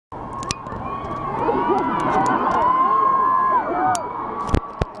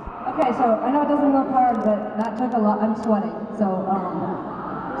like a lot. I'm sweating.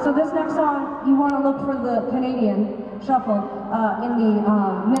 So this next song, you want to look for the Canadian shuffle in the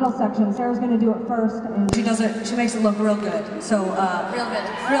middle section. Sarah's going to do it first, and she does it. She makes it look real good. So real good.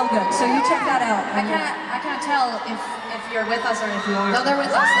 Real good. So you check that out. I can't tell if you're with us or if you aren't. No, they're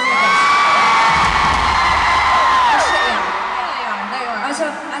with us. They're with us.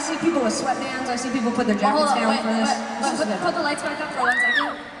 I see people with sweatbands. I see people put their jackets down for this. Put the lights back up for 1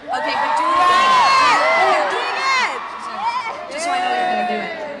 second. Okay, but do it! Just so I know you're gonna do it.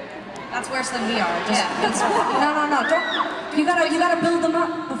 That's worse than we are. No. Don't. You gotta build them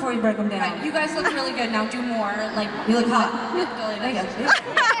up before you break them down. Right, you guys look really good. Now do more. Like you look hot. You look really There you nice. go.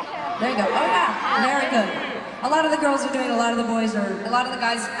 There you go. Oh yeah. Very good. A lot of the girls are doing. A lot of the boys are. A lot of the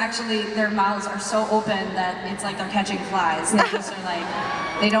guys actually, their mouths are so open that it's like they're catching flies. They just are like,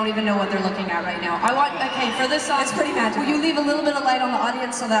 they don't even know what they're looking at right now. Okay, for this song, it's pretty magical. Will you leave a little bit of light on the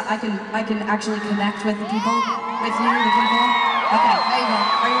audience so that I can actually connect with the people, with you, the people? Okay, there you go.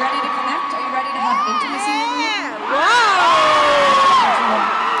 Are you ready to connect? Are you ready to have intimacy with me? Wow!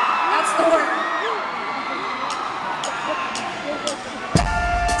 That's the word.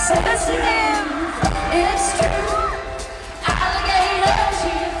 So listen, it's true.